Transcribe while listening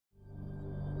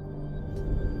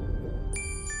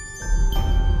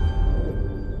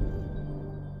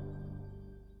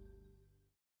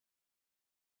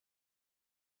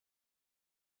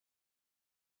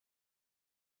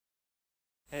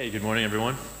Hey, good morning,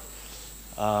 everyone.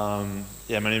 My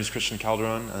name is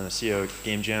Calderon. I'm the CEO of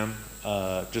Gamejam.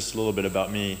 Just a little bit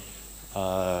about me.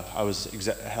 I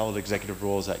held executive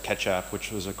roles at Ketchup,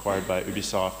 which was acquired by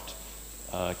Ubisoft,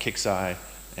 Kixeye,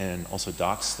 and also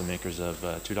Dots, the makers of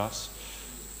Two Dots.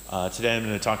 Today I'm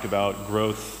going to talk about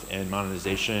growth and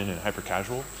monetization and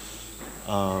hypercasual.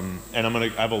 And I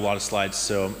have a lot of slides,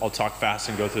 so I'll talk fast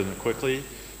and go through them quickly.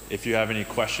 If you have any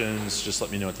questions, just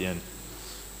let me know at the end.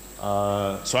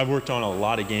 So I've worked on a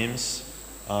lot of games.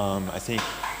 I think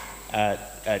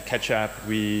at Ketchup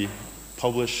we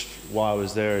published, while I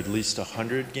was there, at least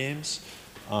 100 games,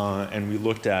 and we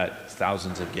looked at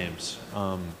thousands of games.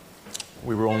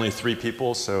 We were only 3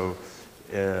 people, so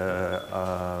it's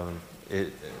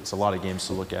a lot of games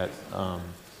to look at.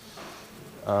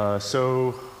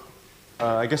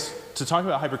 I guess to talk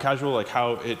about hypercasual, like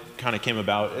how it kind of came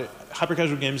about,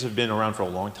 hypercasual games have been around for a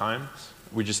long time.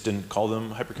 We just didn't call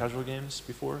them hypercasual games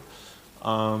before.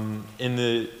 From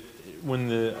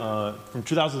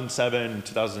 2007 to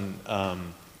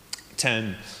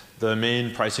 2010, the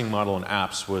main pricing model in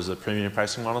apps was a premium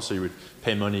pricing model, so you would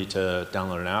pay money to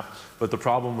download an app. But the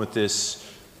problem with this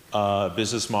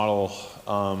business model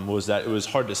was that it was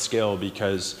hard to scale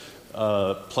because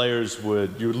you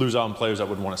would lose out on players that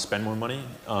would want to spend more money,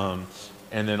 and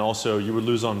then also you would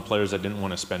lose on players that didn't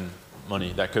want to spend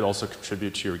money that could also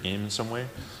contribute to your game in some way.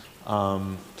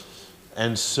 And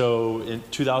so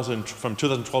from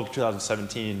 2012 to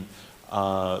 2017,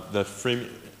 the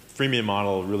freemium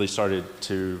model really started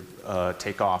to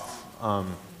take off.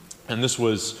 And this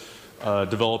was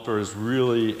developers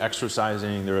really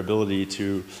exercising their ability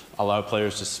to allow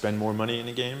players to spend more money in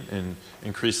a game and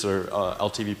increase their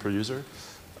LTV per user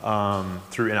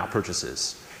through in-app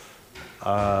purchases.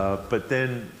 But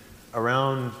then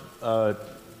around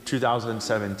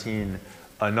 2017,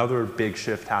 another big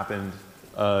shift happened.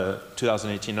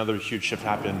 2018, another huge shift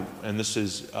happened, and this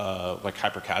is like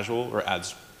hypercasual, or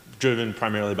ads, driven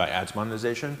primarily by ads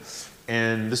monetization.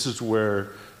 And this is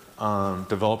where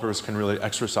developers can really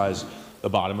exercise the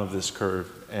bottom of this curve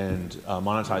and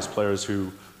monetize players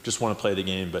who just want to play the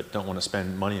game but don't want to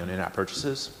spend money on in-app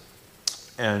purchases.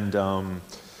 And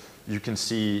you can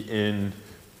see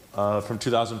from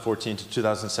 2014 to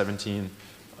 2017,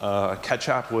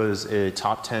 Ketchup was a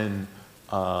top 10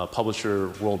 publisher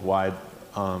worldwide,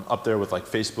 up there with like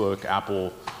Facebook,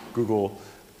 Apple, Google.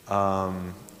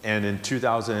 And in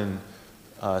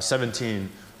 2017,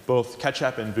 both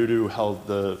Ketchup and Voodoo held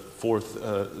the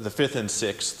 5th and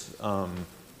 6th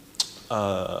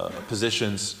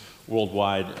positions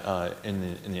worldwide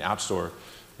in the App Store,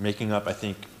 making up, I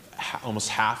think, almost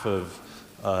half of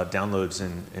downloads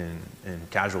in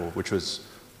casual, which was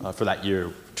for that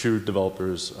year, 2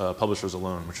 developers, publishers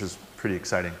alone, which is pretty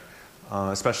exciting,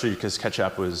 especially because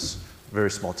Ketchup was a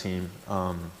very small team,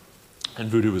 and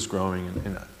Voodoo was growing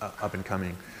and up and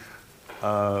coming.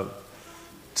 I'll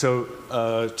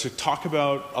talk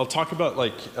about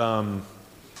like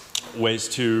ways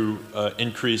to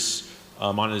increase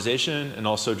monetization, and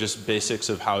also just basics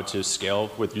of how to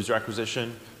scale with user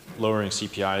acquisition, lowering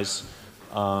CPIs.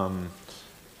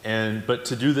 But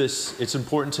to do this, it's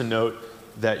important to note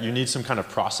that you need some kind of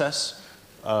process.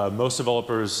 Most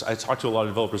developers, I talk to a lot of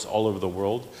developers all over the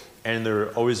world, and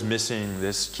they're always missing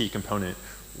this key component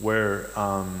where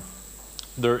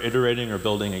they're iterating or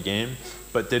building a game,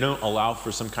 but they don't allow for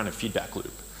some kind of feedback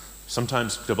loop.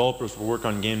 Sometimes developers will work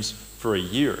on games for a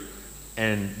year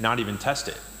and not even test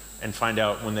it, and find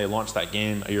out when they launch that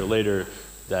game a year later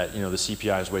that the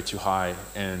CPI is way too high,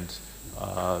 and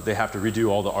they have to redo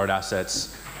all the art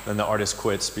assets. Then the artist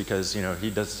quits because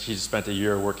he spent a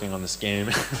year working on this game.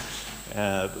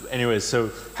 Anyways, so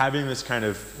having this kind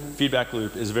of feedback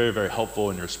loop is very, very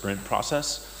helpful in your sprint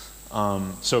process.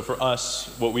 So for us,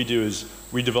 what we do is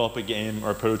we develop a game or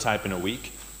a prototype in a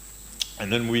week,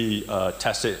 and then we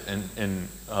test it in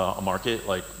a market,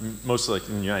 like mostly like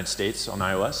in the United States on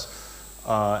iOS,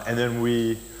 and then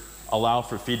we allow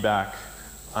for feedback,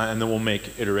 and then we'll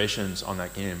make iterations on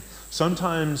that game.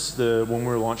 Sometimes when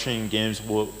we're launching games,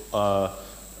 when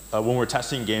we're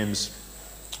testing games,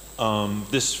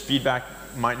 this feedback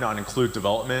might not include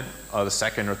development the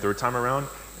second or third time around.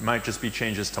 It might just be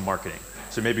changes to marketing.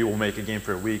 So maybe we'll make a game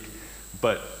for a week,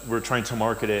 but we're trying to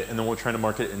market it, and then we're trying to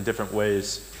market it in different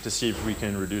ways to see if we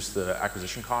can reduce the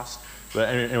acquisition cost. But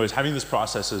anyways, having this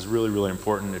process is really, really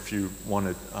important if you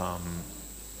want to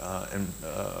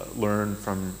learn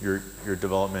from your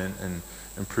development and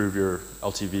improve your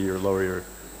LTV or lower your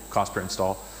cost per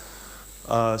install.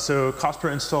 So cost per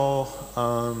install,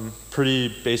 pretty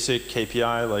basic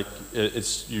KPI. Like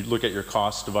you look at your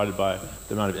cost divided by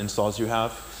the amount of installs you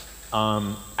have.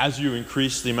 As you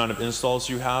increase the amount of installs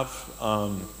you have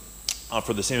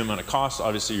for the same amount of cost,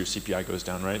 obviously your CPI goes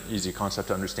down, right? Easy concept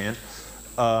to understand.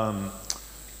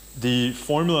 The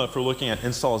formula for looking at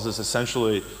installs is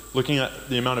essentially looking at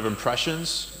the amount of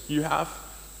impressions you have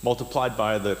multiplied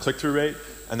by the click-through rate,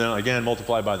 and then again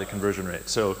multiplied by the conversion rate.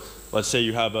 So let's say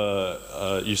you have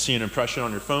you see an impression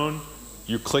on your phone,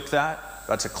 you click that,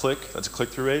 that's a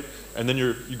click-through rate, and then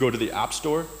you go to the App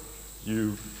Store,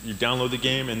 you download the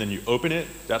game, and then you open it,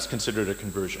 that's considered a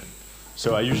conversion.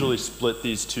 So I usually split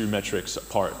these two metrics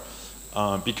apart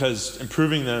because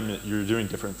improving them, you're doing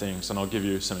different things, and I'll give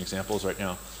you some examples right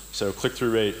now. So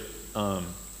click-through rate,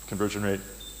 conversion rate.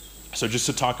 So just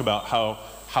to talk about how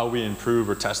we improve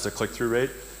or test the click-through rate.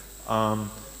 I'm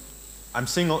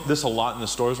seeing this a lot in the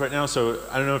stores right now, so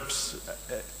I don't know if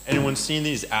anyone's seen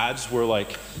these ads where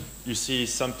like you see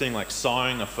something like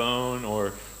sawing a phone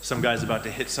or some guy's about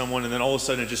to hit someone and then all of a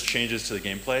sudden it just changes to the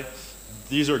gameplay.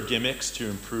 These are gimmicks to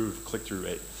improve click-through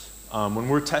rate. When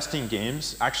we're testing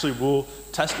games, actually we'll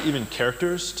test even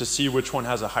characters to see which one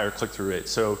has a higher click-through rate.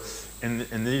 So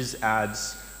in these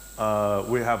ads,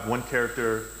 we have one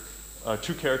character,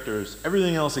 two characters,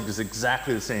 everything else is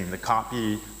exactly the same. The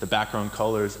copy, the background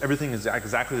colors, everything is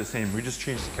exactly the same. We just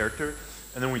change the character,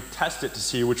 and then we test it to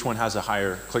see which one has a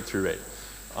higher click-through rate.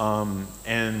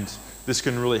 And this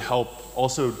can really help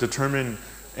also determine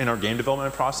in our game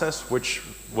development process what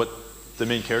the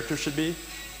main character should be,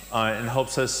 and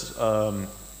helps us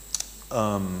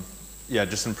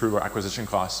just improve our acquisition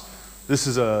costs. This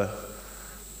is so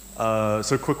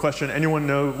quick question, anyone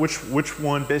know which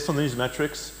one, based on these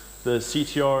metrics, the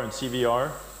CTR and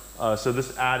CVR. So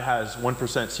this ad has 1%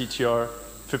 CTR,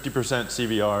 50%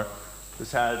 CVR.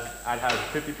 This ad has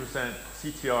 50%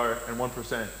 CTR and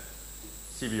 1%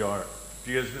 CVR.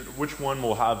 Do you guys, which one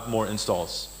will have more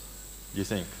installs, do you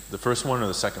think? The first one or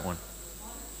the second one?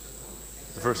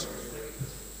 The first?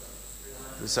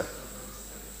 The second.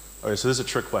 Okay, so this is a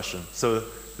trick question. So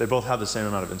they both have the same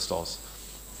amount of installs.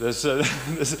 This is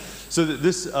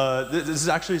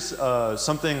actually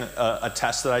something, a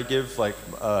test that I give like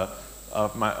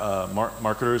my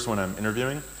marketers when I'm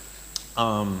interviewing.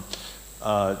 And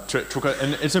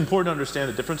it's important to understand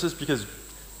the differences because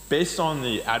based on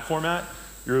the ad format,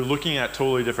 you're looking at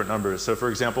totally different numbers. So for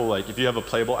example, like if you have a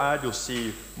playable ad, you'll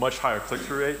see much higher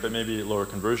click-through rate, but maybe lower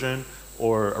conversion,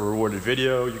 or a rewarded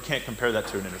video. You can't compare that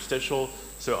to an interstitial.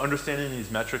 So understanding these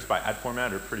metrics by ad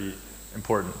format are pretty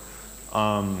important.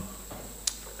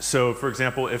 So for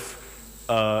example,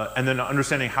 and then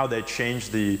understanding how they change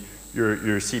your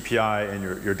CPI and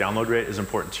your download rate is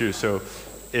important too. So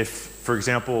if, for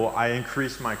example, I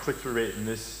increase my click-through rate in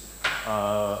this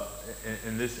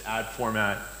ad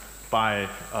format by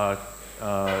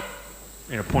 0.2%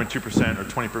 or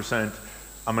 20%,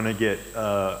 I'm going to get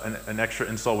an extra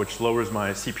install which lowers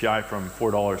my CPI from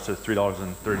 $4 to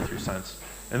 $3.33.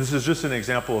 And this is just an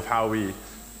example of how we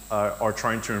are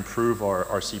trying to improve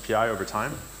our CPI over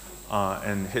time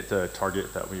and hit the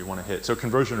target that we want to hit. So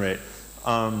conversion rate.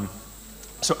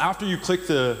 So after you click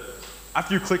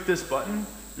this button,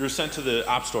 you're sent to the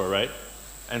App Store, right?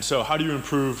 And so how do you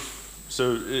improve?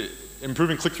 So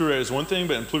improving click-through rate is one thing,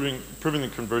 but improving the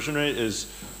conversion rate is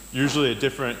usually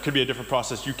could be a different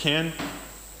process. You can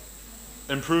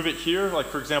improve it here. Like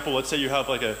for example, let's say you have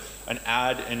like an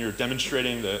ad and you're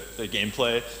demonstrating the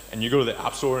gameplay, and you go to the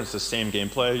App Store and it's the same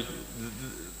gameplay.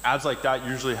 Ads like that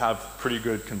usually have pretty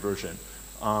good conversion.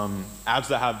 Ads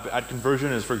that have ad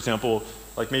conversion is, for example,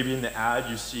 like maybe in the ad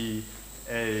you see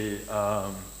I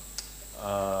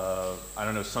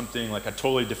don't know, something like a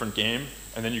totally different game,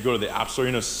 and then you go to the App Store.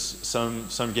 You know,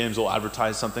 some games will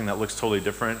advertise something that looks totally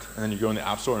different, and then you go in the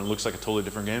App Store and it looks like a totally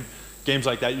different game. Games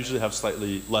like that usually have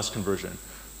slightly less conversion,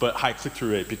 but high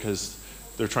click-through rate because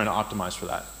they're trying to optimize for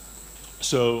that.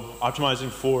 So optimizing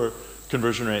for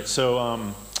conversion rate.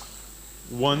 So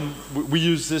we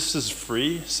use this as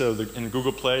free. So in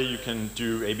Google Play, you can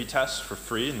do A/B tests for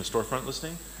free in the storefront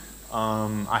listing.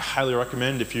 I highly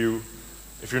recommend if you're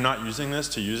not using this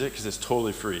to use it because it's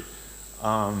totally free,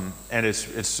 and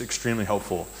it's extremely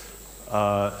helpful.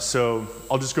 So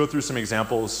I'll just go through some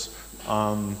examples.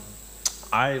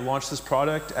 I launched this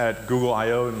product at Google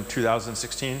I/O in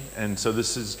 2016, and so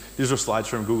these are slides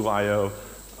from Google I/O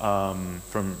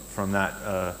from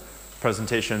that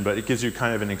presentation, but it gives you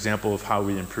kind of an example of how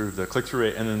we improve the click-through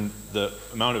rate and then the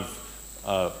amount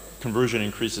of conversion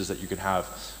increases that you could have.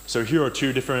 So here are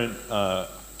two different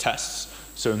tests.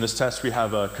 So in this test, we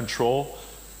have a control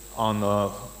on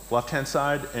the left-hand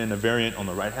side and a variant on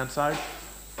the right-hand side.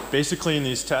 Basically, in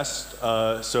these tests,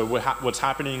 so what's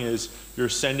happening is you're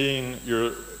sending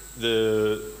in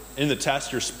the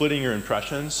test, you're splitting your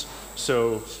impressions.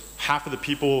 So half of the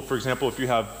people, for example, if you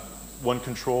have one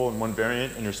control and one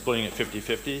variant and you're splitting it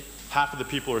 50-50, half of the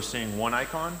people are seeing one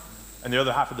icon and the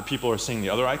other half of the people are seeing the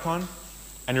other icon.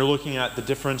 And you're looking at the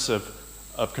difference of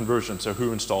conversion, so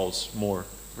who installs more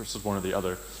versus one or the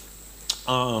other.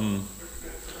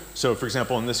 So for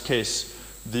example, in this case,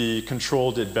 the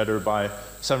control did better by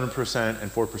 7%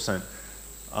 and 4%.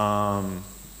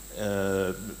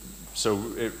 So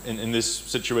in this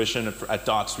situation at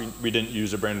Dots, we didn't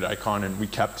use a branded icon, and we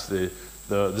kept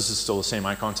this is still the same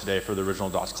icon today for the original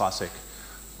Dots Classic.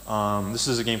 This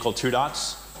is a game called 2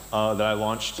 Dots that I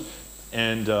launched,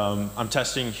 and I'm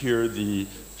testing here the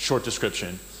short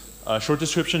description. Short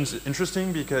description is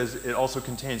interesting because it also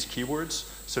contains keywords.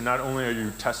 So not only are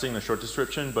you testing the short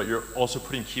description, but you're also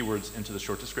putting keywords into the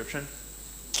short description.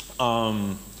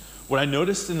 What I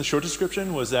noticed in the short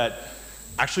description was that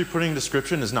actually putting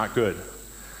description is not good.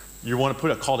 You want to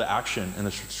put a call to action in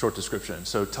the short description.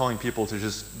 So telling people to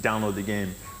just download the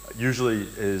game usually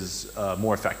is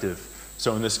more effective.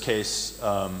 So in this case,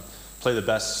 play the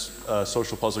best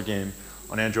social puzzle game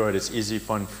on Android. It's easy,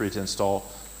 fun, free to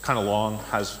install. Kind of long,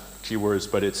 has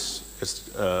keywords, but it's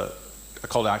a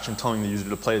call to action telling the user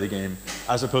to play the game,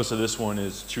 as opposed to this one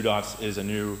is 2 Dots is a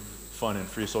new, fun, and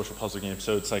free social puzzle game.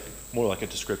 So it's like more like a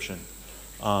description.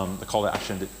 The call to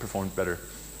action performed better.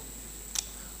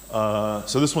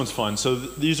 So this one's fun. So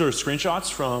these are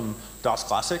screenshots from Dots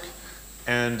Classic,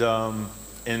 and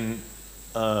in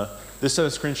this set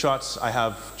of screenshots I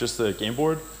have just the game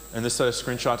board, and this set of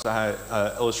screenshots I had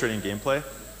illustrating gameplay.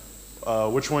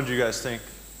 Which one do you guys think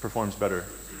performs better?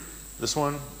 This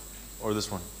one or this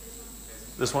one?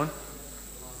 This one?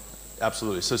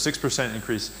 Absolutely. So 6%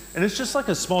 increase. And it's just like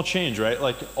a small change, right?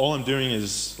 Like all I'm doing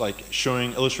is like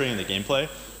illustrating the gameplay.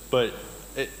 But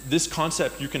this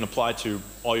concept you can apply to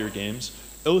all your games.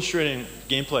 Illustrating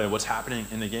gameplay, what's happening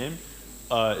in the game,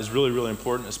 is really, really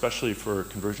important, especially for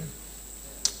conversion.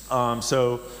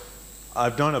 So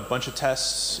I've done a bunch of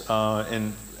tests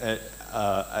at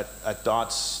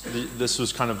Dots. This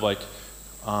was kind of like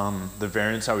the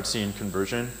variance I would see in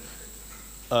conversion.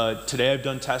 Today I've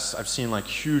done tests. I've seen like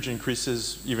huge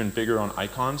increases, even bigger on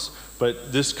icons.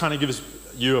 But this kind of gives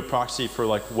you a proxy for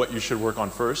like what you should work on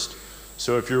first.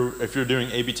 So if you're doing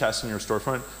A/B tests in your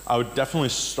storefront, I would definitely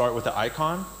start with the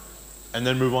icon, and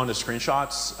then move on to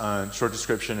screenshots, short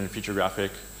description, and feature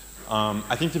graphic.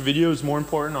 I think the video is more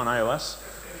important on iOS,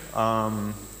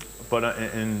 but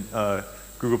in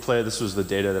Google Play, this was the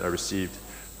data that I received.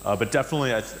 But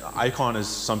definitely, icon is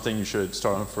something you should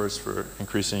start on first for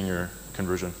increasing your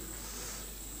conversion.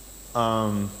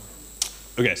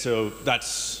 Okay, so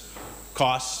that's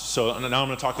cost. So now I'm going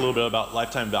to talk a little bit about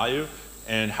lifetime value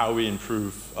and how we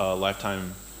improve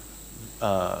lifetime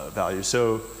value.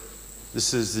 So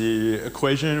this is the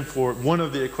equation for one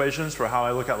of the equations for how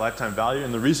I look at lifetime value.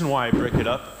 And the reason why I break it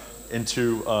up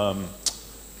into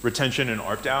retention and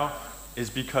ARPDAU is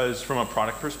because from a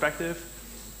product perspective,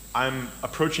 I'm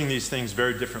approaching these things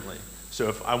very differently. So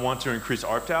if I want to increase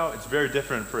ARPDAU, it's very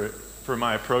different for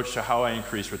my approach to how I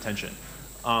increase retention.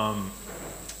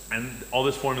 And all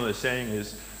this formula is saying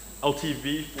is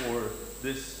LTV for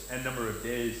this n number of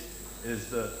days is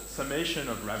the summation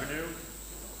of revenue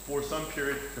for some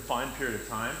defined period of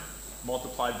time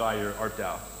multiplied by your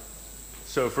ARPDAU.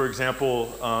 So for example,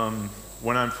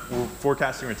 when we're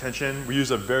forecasting retention, we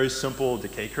use a very simple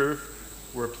decay curve.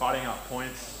 We're plotting out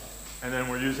points, and then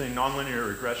we're using nonlinear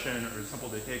regression or simple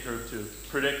decay curve to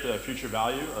predict the future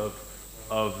value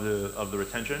of the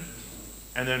retention.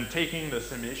 And then taking the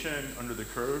summation under the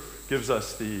curve gives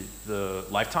us the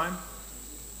lifetime.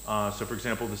 So for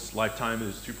example, this lifetime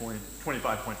is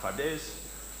 25.5 days.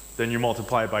 Then you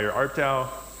multiply it by your ARPDAU.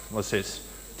 Let's say it's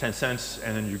 10 cents,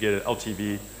 and then you get an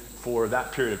LTV for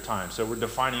that period of time. So we're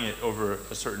defining it over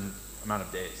a certain amount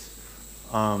of days.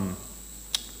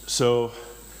 So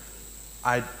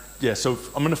I'm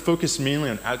going to focus mainly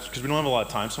on ads, because we don't have a lot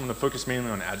of time, so I'm going to focus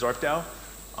mainly on ads ARPDAU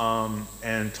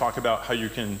and talk about how you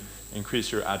can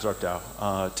increase your ads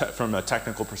ARPDAU from a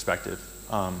technical perspective.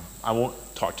 I won't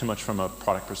talk too much from a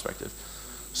product perspective.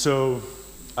 So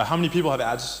how many people have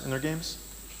ads in their games?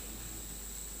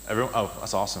 Everyone? Oh,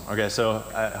 that's awesome. Okay, so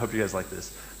I hope you guys like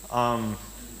this.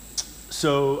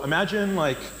 So imagine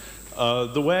like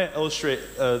the way I illustrate,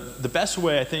 the best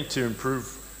way I think to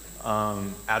improve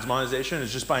ads monetization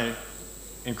is just by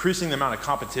increasing the amount of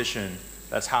competition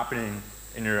that's happening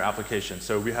in your application.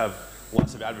 So we have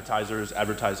lots of advertisers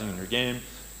advertising in your game,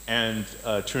 and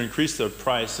to increase the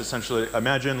price, essentially,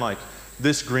 imagine like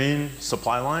this green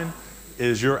supply line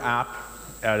is your app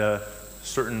at a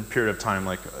certain period of time,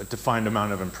 like a defined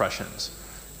amount of impressions.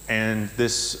 And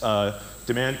this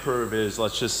demand curve is,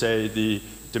 let's just say, the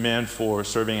demand for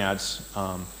serving ads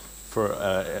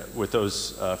for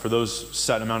those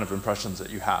set amount of impressions that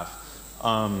you have.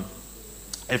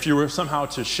 If you were somehow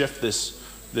to shift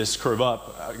this curve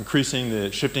up,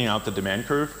 shifting out the demand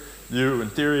curve, you in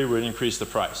theory would increase the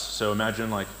price. So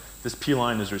imagine like this P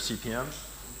line is your CPM.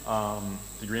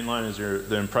 The green line is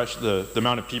the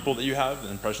amount of people that you have, the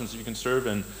impressions that you can serve,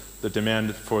 and the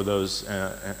demand for those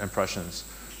impressions.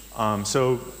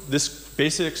 So this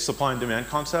basic supply and demand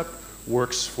concept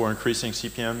works for increasing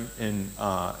CPM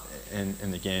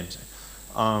in the games.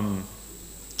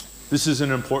 This is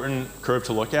an important curve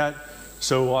to look at.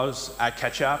 So while I was at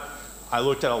Ketchup, I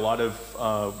looked at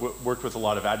worked with a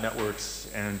lot of ad networks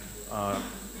and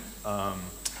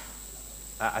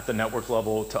at the network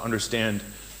level to understand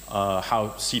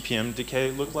how CPM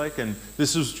decay looked like. And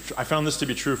I found this to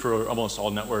be true for almost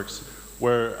all networks,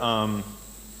 where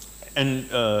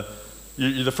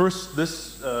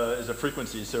this is a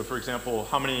frequency. So for example,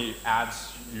 how many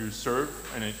ads you serve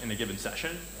in a given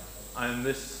session, and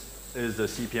this is the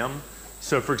CPM.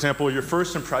 So for example, your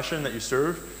first impression that you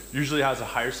serve usually has a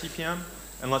higher CPM,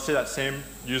 and let's say that same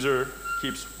user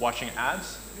keeps watching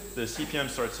ads, the CPM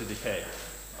starts to decay.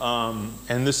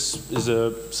 And this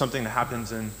is something that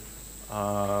happens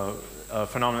a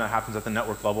phenomenon that happens at the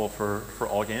network level for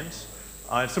all games.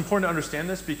 It's important to understand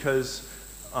this because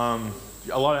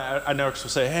a lot of ad networks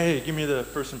will say, "Hey, give me the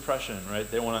first impression," right?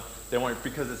 They want it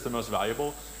because it's the most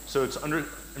valuable. So it's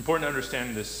important to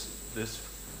understand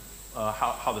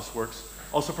how this works.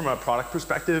 Also, from a product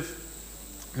perspective,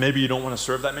 maybe you don't want to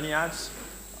serve that many ads.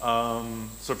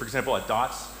 So, for example, at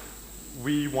Dots,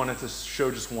 we wanted to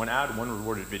show just one ad, one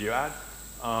rewarded video ad,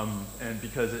 and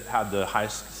because it had the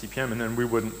highest CPM, and then we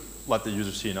wouldn't let the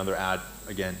user see another ad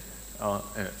again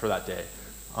for that day.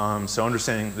 So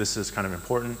understanding this is kind of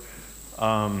important.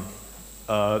 The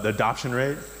adoption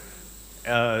rate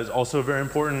is also very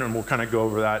important, and we'll kind of go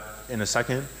over that in a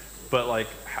second. But like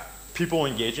people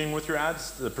engaging with your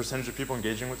ads, the percentage of people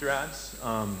engaging with your ads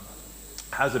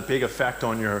has a big effect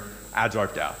on your ads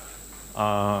ARPDAU.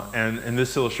 And in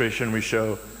this illustration, we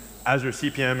show as your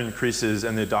CPM increases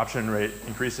and the adoption rate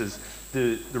increases,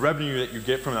 the revenue that you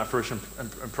get from that first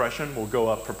impression will go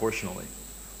up proportionally.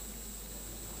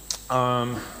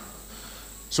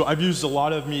 So I've used a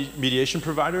lot of mediation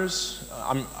providers.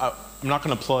 I'm not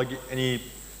going to plug any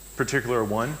particular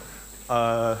one.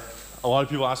 A lot of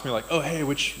people ask me like, "Oh, hey,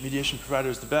 which mediation provider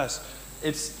is the best?"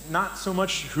 It's not so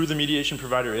much who the mediation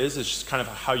provider is, it's just kind of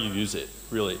how you use it,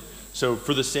 really. So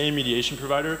for the same mediation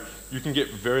provider, you can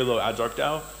get very low ads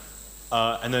ARPDAU,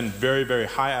 and then very, very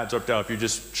high ads ARPDAU if you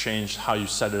just change how you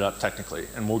set it up technically.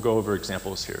 And we'll go over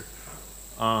examples here.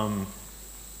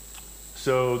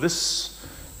 So this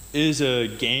is a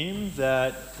game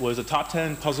that was a top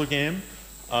 10 puzzle game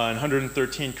in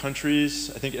 113 countries.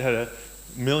 I think it had 1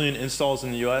 million installs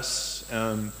in the US,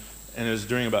 and it was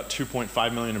doing about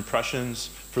 2.5 million impressions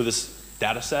for this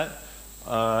data set.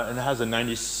 And it has a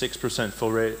 96%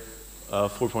 fill rate,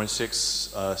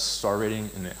 4.6 star rating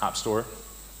in the App Store.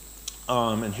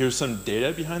 And here's some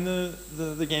data behind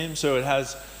the game. So it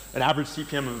has an average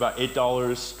CPM of about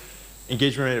 $8,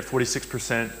 engagement rate of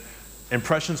 46%,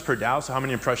 impressions per DAU, so how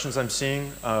many impressions I'm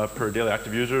seeing per daily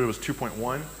active user was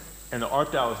 2.1, and the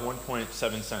ARPDAU is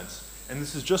 1.7 cents. And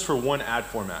this is just for one ad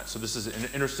format. So this is an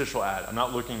interstitial ad. I'm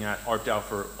not looking at ARPDAU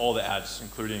for all the ads,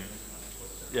 including,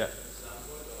 yeah.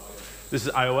 This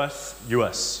is iOS,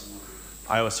 US.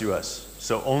 iOS, US.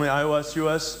 So only iOS,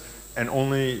 US, and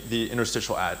only the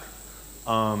interstitial ad.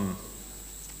 And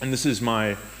this is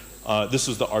this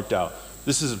is the ARPDAU.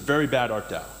 This is a very bad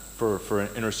ARPDAU for an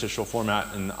interstitial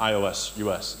format in iOS,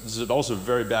 US. This is also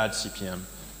very bad CPM,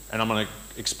 and I'm going to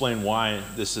explain why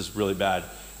this is really bad.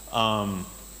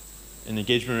 And the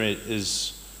engagement rate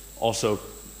is also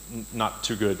not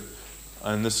too good,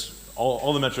 and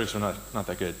all the metrics are not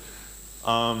that good.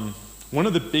 One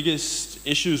of the biggest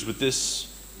issues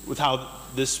with how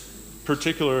this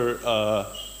particular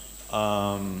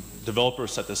developer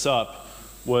set this up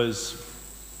was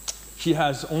he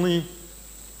has only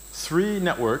 3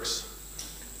 networks,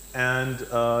 and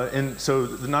so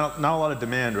not a lot of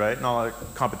demand, right? Not a lot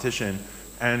of competition,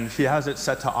 and he has it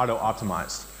set to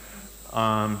auto-optimized.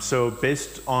 So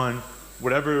based on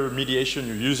whatever mediation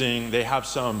you're using, they have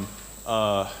some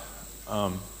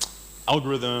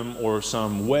algorithm or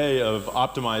some way of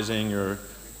optimizing your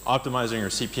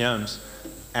CPMs,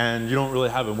 and you don't really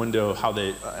have a window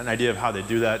an idea of how they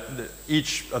do that.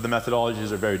 Each of the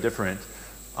methodologies are very different,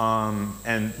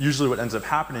 and usually what ends up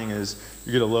happening is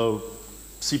you get a low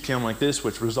CPM like this,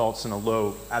 which results in a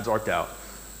low ads ARPDAU.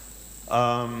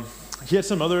 He had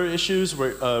some other issues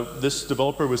where this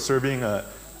developer was serving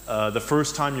the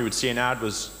first time you would see an ad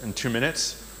was in 2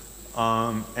 minutes.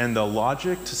 And the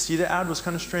logic to see the ad was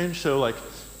kind of strange. So like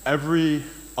every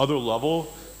other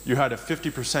level, you had a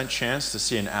 50% chance to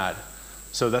see an ad.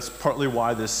 So that's partly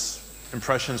why this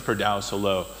impressions per DAO is so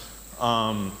low.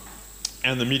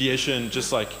 And the mediation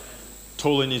just like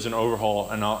totally needs an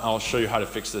overhaul, and I'll show you how to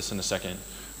fix this in a second.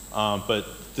 But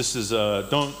this is,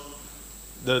 the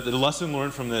lesson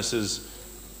learned from this is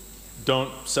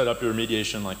don't set up your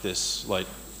mediation like this. Like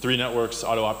 3 networks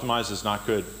auto-optimized is not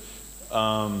good.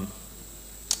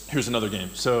 Here's another game.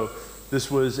 So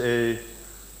this was a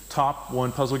top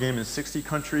 1 puzzle game in 60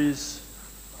 countries.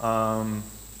 Top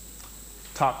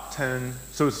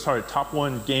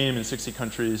 1 game in 60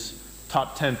 countries.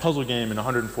 Top 10 puzzle game in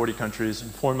 140 countries,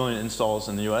 and 4 million installs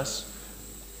in the US.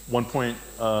 1.8,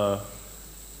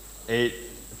 I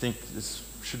think this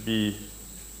should be,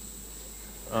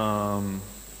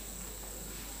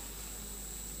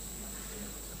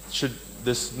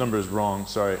 this number is wrong,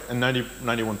 sorry, and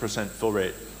 91% fill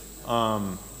rate.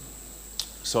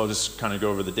 So I'll just kind of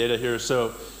go over the data here.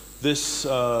 So this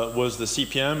was the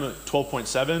CPM,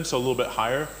 12.7, so a little bit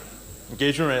higher.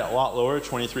 Engagement rate a lot lower,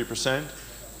 23%.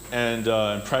 And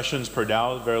impressions per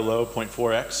DAO, very low,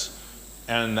 0.4x.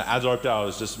 And the ads ARPDAO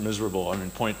is just miserable. I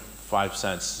mean, 0.5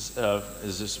 cents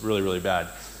is just really, really bad.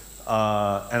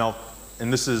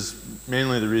 And this is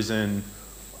mainly the reason,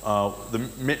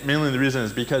 mainly the reason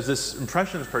is because this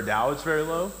impressions per DAO is very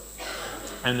low,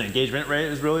 and the engagement rate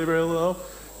is really, really low.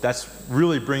 That's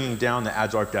really bringing down the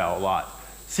ads ARPDAO a lot.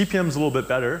 CPM is a little bit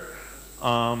better,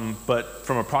 but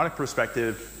from a product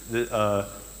perspective,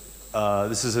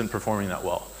 this isn't performing that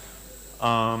well.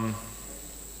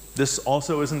 This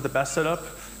also isn't the best setup.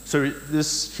 So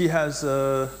he has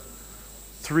 2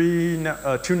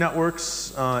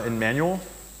 networks in manual,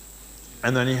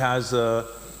 and then he has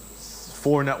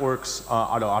 4 networks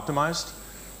auto-optimized.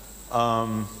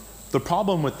 The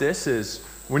problem with this is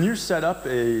when you set up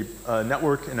a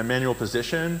network in a manual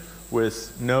position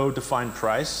with no defined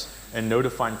price and no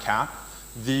defined cap,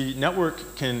 the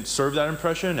network can serve that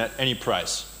impression at any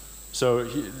price. So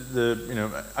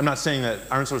I'm not saying that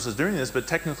ironSource is doing this, but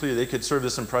technically they could serve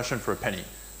this impression for a penny,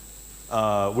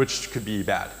 which could be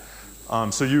bad.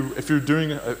 So if you're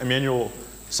doing a manual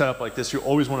setup like this, you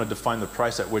always want to define the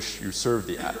price at which you serve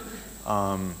the ad.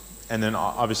 And then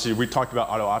obviously we talked about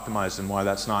auto-optimized and why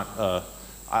that's not,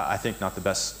 I think, not the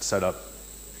best setup.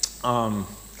 From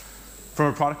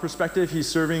a product perspective, he's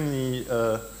serving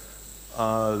the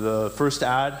first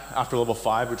ad after level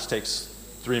 5, which takes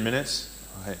 3 minutes.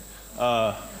 Okay.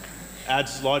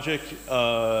 Ads logic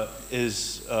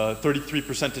is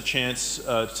 33% to chance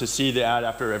to see the ad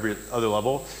after every other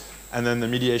level. And then the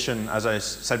mediation, as I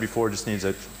said before, just needs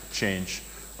a change.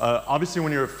 Obviously,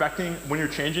 when you're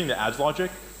changing the ads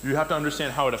logic, you have to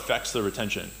understand how it affects the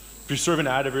retention. If you serve an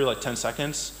ad every like 10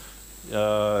 seconds, it's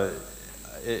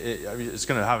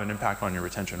going to have an impact on your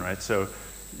retention, right? So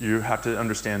you have to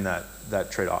understand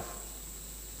that trade-off.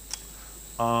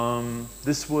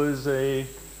 This was a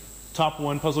top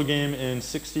 1 puzzle game in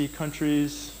 60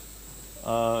 countries,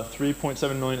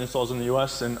 3.7 million installs in the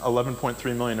US, and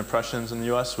 11.3 million impressions in the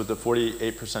US with a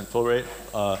 48% fill rate,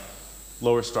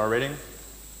 lower star rating.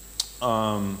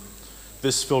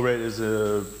 This fill rate is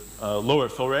a lower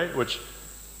fill rate, which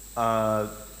I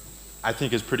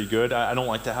think is pretty good. I don't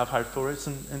like to have high fill rates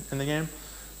in the game.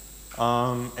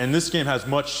 And this game has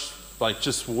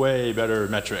just way better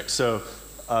metrics. So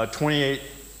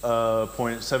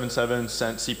 28.77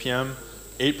 cent CPM,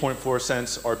 8.4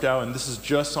 cents ARPDAO, and this is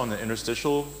just on the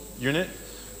interstitial unit.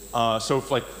 So if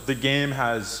the game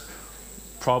has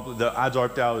the ads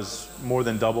ARPDAO is more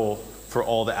than double for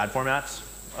all the ad formats.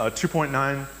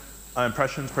 2.9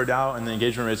 impressions per DAO, and the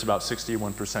engagement rate is about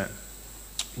 61%.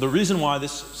 The reason why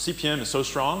this CPM is so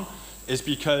strong is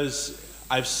because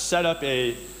I've set up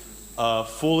a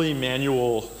fully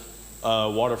manual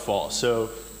waterfall. So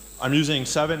I'm using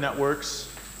 7 networks,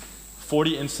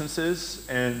 40 instances,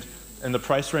 and the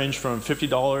price range from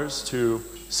 $50 to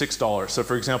 $6. So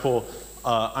for example,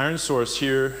 ironSource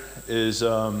here is,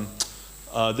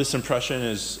 this impression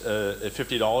is at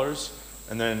 $50,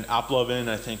 and then AppLovin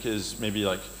I think is maybe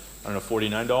like, I don't know,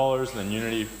 $49, and then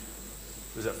Unity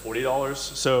is at $40.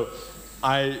 So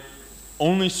I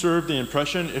only serve the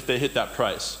impression if they hit that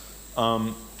price.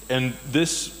 And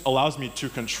this allows me to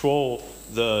control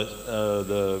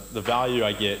the value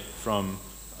I get from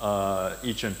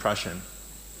each impression.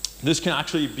 This can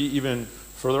actually be even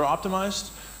further optimized.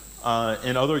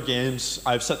 In other games,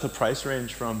 I've set the price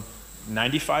range from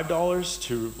 $95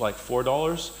 to like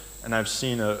 $4, and I've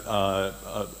seen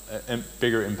a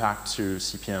bigger impact to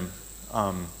CPM.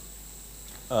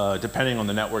 depending on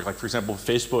the network. Like for example,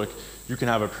 Facebook, you can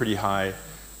have a pretty high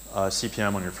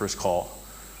CPM on your first call.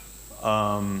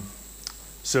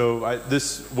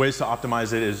 This ways to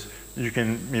optimize it is you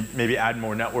can maybe add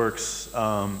more networks,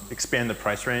 expand the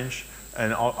price range,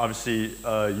 and obviously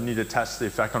you need to test the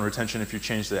effect on retention if you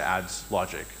change the ads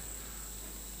logic.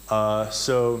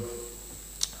 So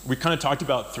we kind of talked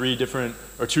about two different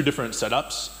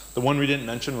setups. The one we didn't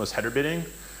mention was header bidding.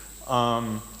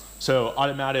 So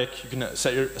automatic, you can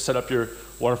set up your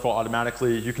waterfall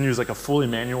automatically. You can use like a fully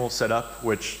manual setup,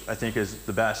 which I think is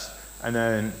the best. And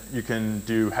then you can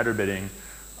do header bidding,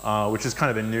 which is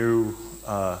kind of a new,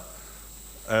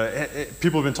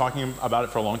 people have been talking about it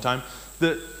for a long time.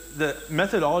 The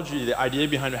methodology, the idea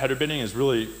behind header bidding is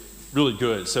really, really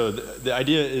good. So the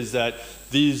idea is that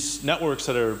these networks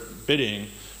that are bidding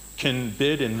can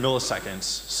bid in milliseconds.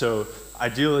 So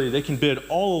ideally, they can bid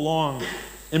all along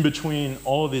in between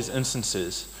all of these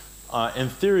instances. In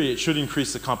theory, it should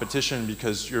increase the competition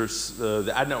because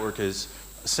the ad network is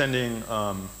sending,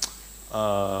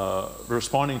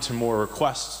 responding to more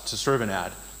requests to serve an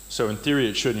ad. So in theory,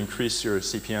 it should increase your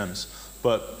CPMs.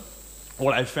 But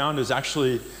what I found is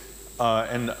actually,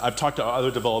 and I've talked to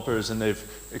other developers and they've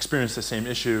experienced the same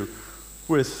issue,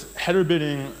 with header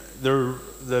bidding,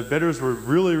 the bidders were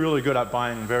really, really good at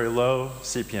buying very low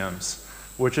CPMs,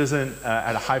 which isn't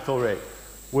at a high fill rate,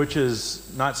 which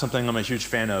is not something I'm a huge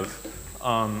fan of.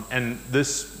 And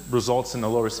this results in a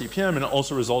lower CPM and it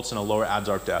also results in a lower ads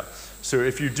ARPDAU. So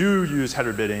if you do use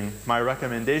header bidding, my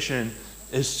recommendation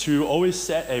is to always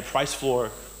set a price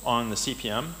floor on the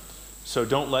CPM. So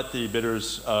don't let the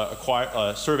bidders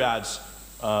serve ads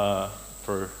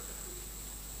for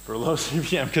low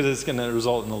CPM because it's going to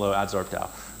result in a low ads ARPDAU.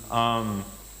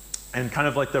 And kind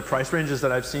of like the price ranges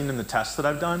that I've seen in the tests that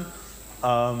I've done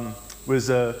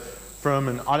was from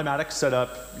an automatic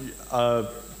setup, I've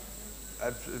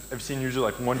seen usually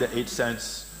like 1 to 8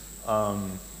 cents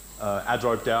ads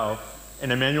ARPDAU.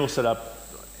 In a manual setup,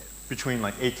 between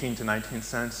like 18 to 19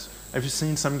 cents. I've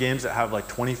seen some games that have like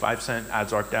 25-cent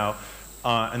ads ARPDAU.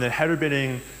 And then header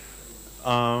bidding,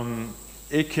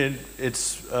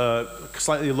 it's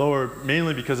slightly lower,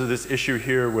 mainly because of this issue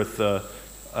here with the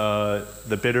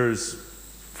bidders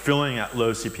filling at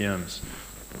low CPMs.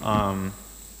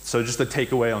 So just the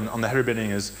takeaway on the header bidding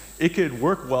is it could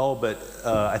work well, but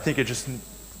I think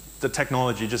the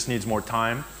technology just needs more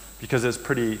time because it's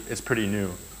pretty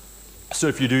new. So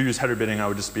if you do use header bidding, I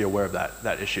would just be aware of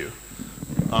that issue.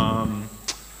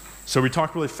 So we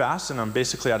talked really fast, and I'm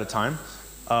basically out of time.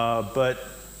 But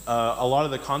a lot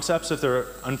of the concepts, if they're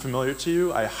unfamiliar to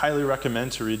you, I highly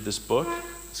recommend to read this book.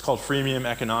 It's called Freemium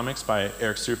Economics by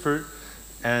Eric Seufert.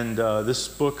 And this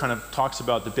book kind of talks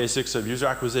about the basics of user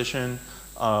acquisition,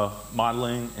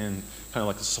 modeling, and kind of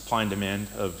like the supply and demand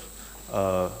of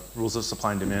rules of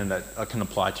supply and demand that can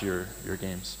apply to your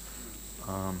games.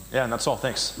 Yeah, and that's all.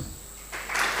 Thanks.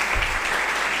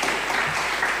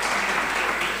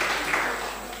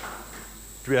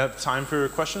 Do we have time for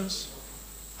questions?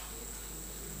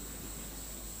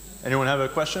 Anyone have a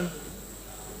question?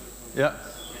 Yeah.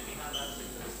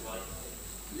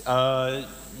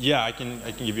 Yeah, I can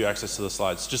give you access to the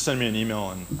slides. Just send me an email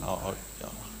and I'll yeah.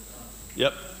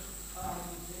 Yep. The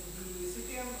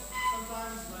CPM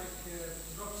sometimes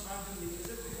drops randomly. Is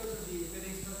it because of the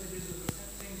bidding strategies or the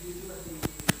things we do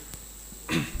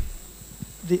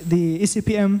at the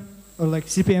eCPM or like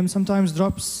CPM sometimes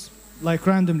drops like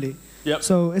randomly. Yep.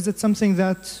 So is it something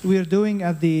that we're doing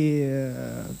at the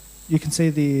you can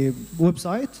say the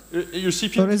website? Your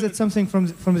CPM, or is it something from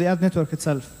the ad network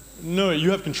itself? No, you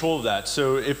have control of that.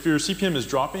 So if your CPM is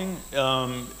dropping,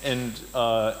 and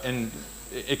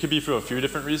it could be for a few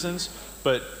different reasons,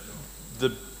 but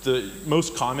the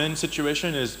most common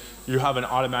situation is you have an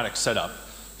automatic setup.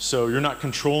 So you're not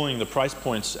controlling the price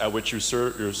points at which you're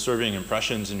serving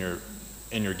impressions in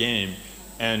your game,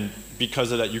 and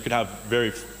because of that, you could have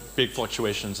very big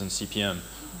fluctuations in CPM.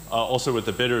 Also with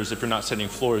the bidders, if you're not setting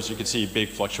floors, you could see big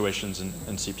fluctuations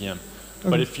in CPM. Okay.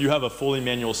 But if you have a fully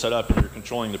manual setup and you're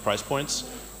controlling the price points,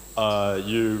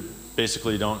 you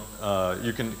basically don't,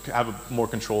 you can have more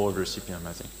control over your CPM,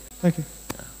 I think. Thank you.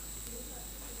 Yeah.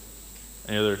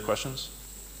 Any other questions?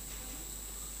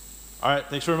 All right,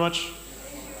 thanks very much.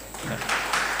 Yeah.